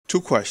Two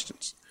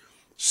questions.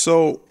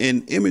 So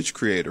in Image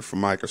Creator for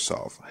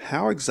Microsoft,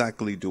 how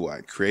exactly do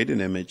I create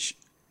an image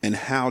and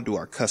how do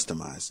I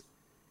customize it?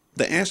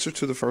 The answer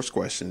to the first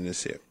question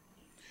is here.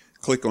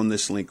 Click on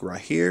this link right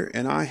here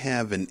and I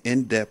have an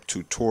in-depth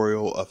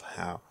tutorial of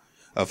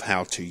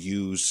how to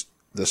use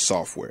the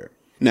software.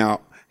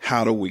 Now,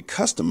 how do we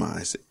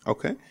customize it?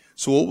 Okay,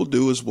 so what we'll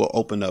do is we'll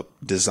open up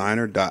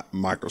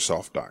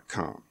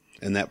designer.microsoft.com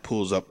and that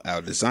pulls up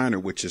our designer,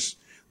 which is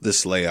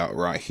this layout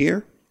right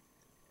here.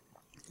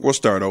 We'll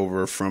start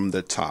over from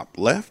the top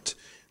left.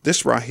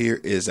 This right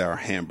here is our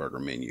hamburger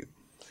menu.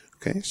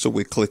 Okay, so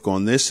we click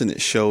on this and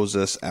it shows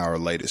us our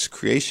latest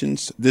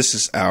creations. This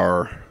is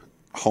our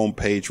home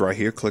page right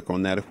here. Click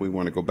on that if we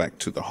want to go back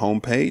to the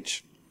home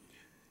page.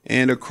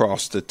 And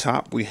across the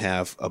top, we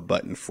have a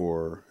button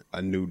for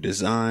a new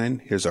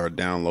design. Here's our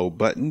download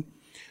button.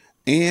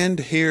 And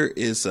here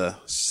is a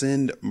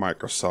send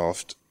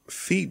Microsoft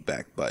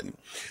feedback button.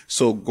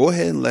 So go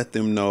ahead and let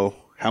them know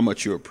how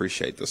much you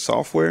appreciate the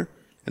software.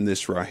 And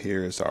this right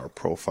here is our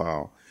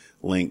profile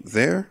link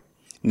there.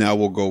 Now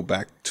we'll go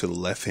back to the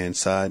left hand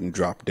side and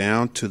drop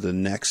down to the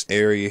next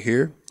area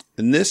here.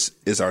 And this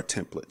is our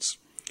templates.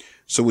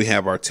 So we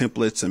have our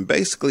templates and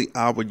basically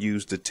I would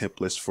use the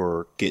templates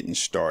for getting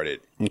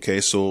started. Okay,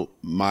 so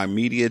my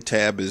media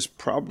tab is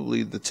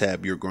probably the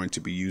tab you're going to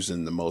be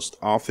using the most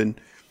often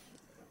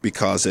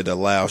because it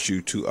allows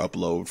you to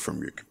upload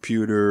from your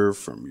computer,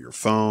 from your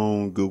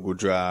phone, Google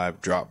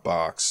Drive,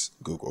 Dropbox,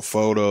 Google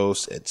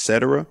Photos,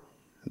 etc.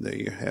 There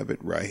you have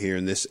it right here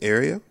in this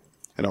area.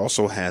 It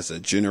also has a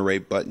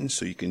generate button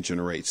so you can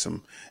generate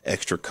some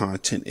extra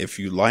content if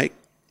you like.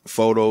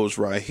 Photos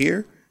right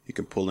here. You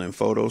can pull in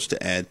photos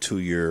to add to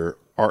your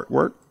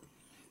artwork,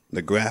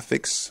 the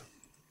graphics,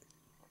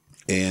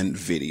 and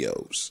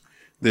videos.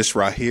 This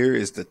right here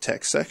is the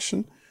text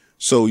section.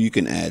 So you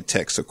can add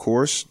text, of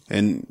course.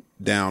 And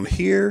down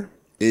here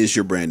is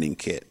your branding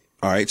kit.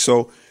 All right.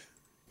 So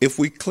if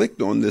we clicked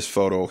on this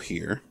photo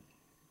here,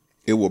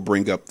 it will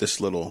bring up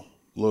this little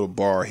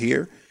bar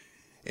here.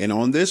 And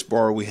on this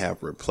bar, we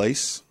have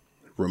replace,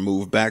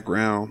 remove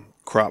background,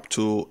 crop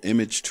tool,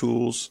 image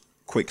tools,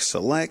 quick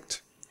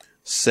select,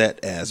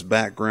 set as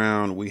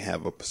background. We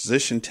have a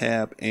position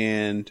tab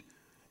and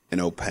an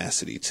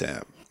opacity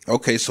tab.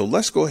 Okay, so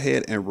let's go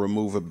ahead and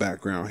remove a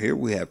background here.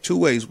 We have two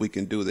ways we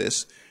can do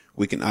this.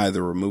 We can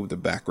either remove the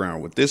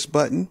background with this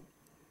button.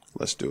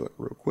 Let's do it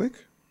real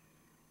quick.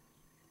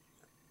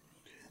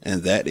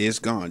 And that is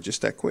gone,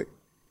 just that quick.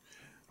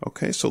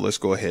 Okay, so let's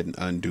go ahead and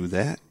undo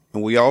that.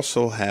 And we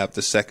also have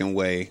the second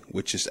way,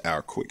 which is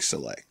our quick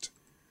select.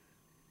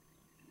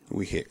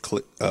 We hit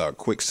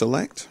quick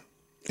select.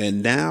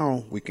 And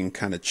now we can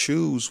kind of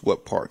choose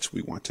what parts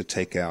we want to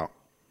take out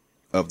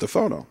of the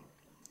photo.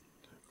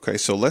 Okay,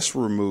 so let's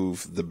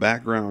remove the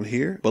background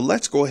here, but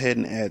let's go ahead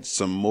and add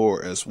some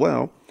more as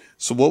well.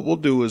 So what we'll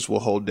do is we'll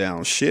hold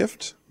down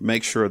Shift,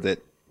 make sure that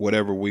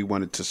whatever we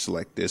wanted to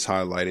select is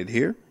highlighted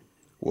here.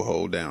 We'll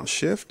hold down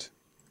Shift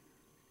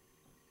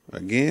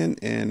again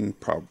and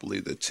probably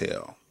the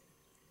tail.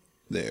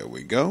 There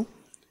we go.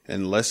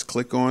 And let's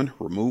click on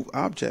Remove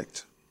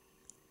Object.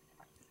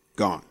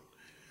 Gone.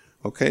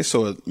 Okay,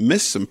 so it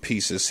missed some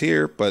pieces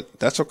here, but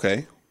that's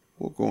okay.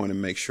 We'll go in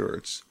and make sure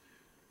it's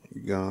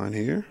gone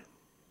here.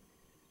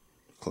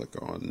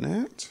 Click on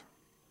that.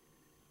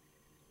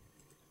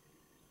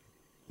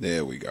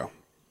 There we go.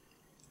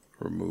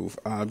 Remove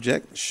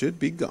object should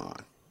be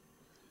gone.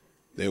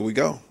 There we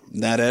go.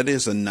 Now that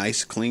is a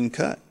nice clean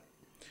cut.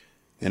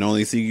 And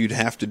only thing you'd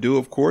have to do,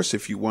 of course,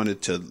 if you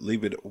wanted to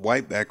leave it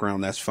white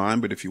background, that's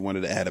fine. But if you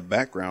wanted to add a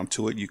background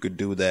to it, you could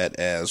do that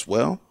as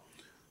well.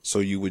 So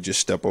you would just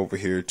step over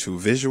here to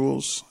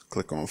visuals,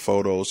 click on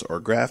photos or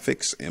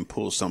graphics and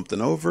pull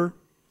something over.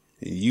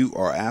 And you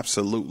are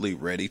absolutely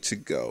ready to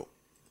go.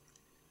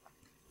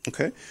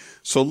 Okay,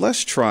 so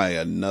let's try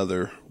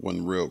another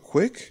one real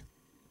quick.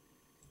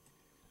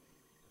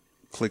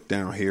 Click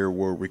down here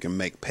where we can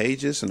make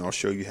pages and I'll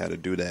show you how to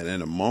do that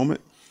in a moment.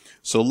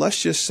 So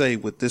let's just say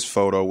with this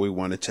photo, we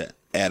wanted to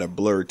add a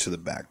blur to the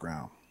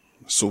background.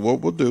 So what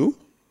we'll do,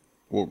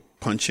 we'll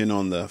punch in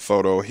on the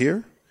photo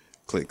here.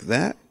 Click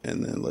that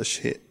and then let's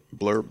hit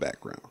blur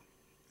background.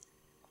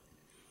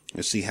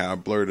 You see how I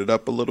blurred it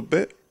up a little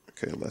bit?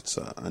 Okay, let's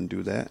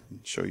undo that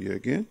and show you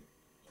again.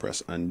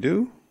 Press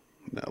undo.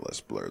 Now let's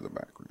blur the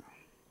background.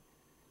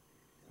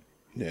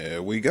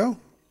 There we go.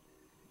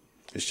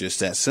 It's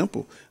just that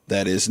simple.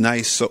 That is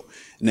nice. So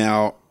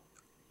now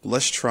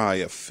let's try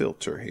a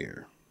filter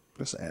here.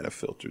 Let's add a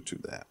filter to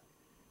that.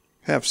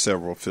 Have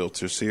several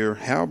filters here.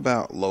 How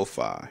about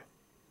lo-fi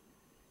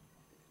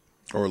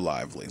or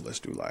lively? Let's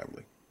do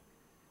lively.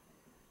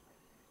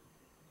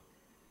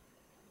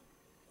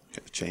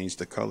 Change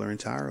the color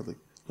entirely.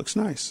 Looks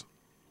nice.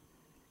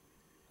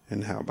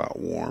 And how about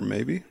warm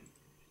maybe?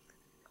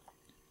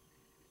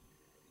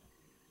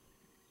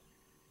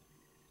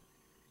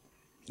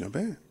 Not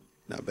bad.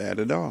 Not bad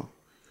at all.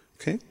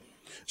 Okay.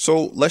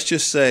 So let's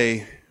just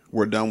say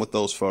we're done with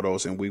those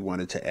photos and we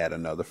wanted to add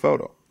another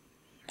photo.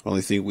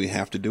 Only thing we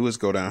have to do is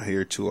go down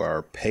here to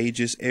our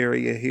pages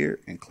area here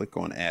and click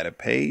on add a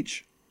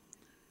page.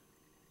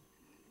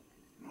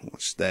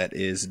 Once that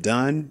is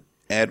done,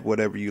 add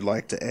whatever you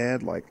like to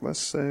add. Like, let's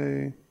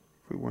say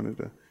if we wanted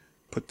to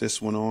put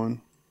this one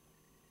on.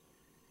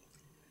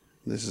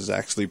 This is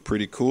actually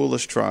pretty cool.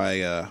 Let's try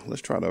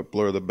to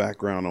blur the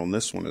background on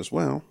this one as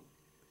well.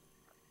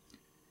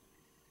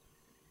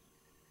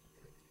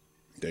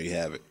 There you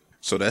have it.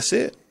 So that's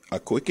it. A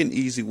quick and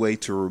easy way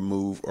to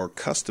remove or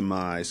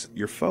customize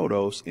your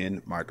photos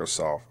in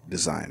Microsoft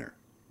Designer.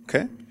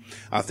 Okay?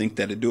 I think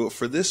that'll do it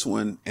for this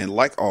one. And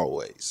like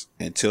always,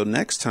 until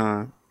next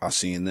time, I'll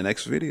see you in the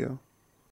next video.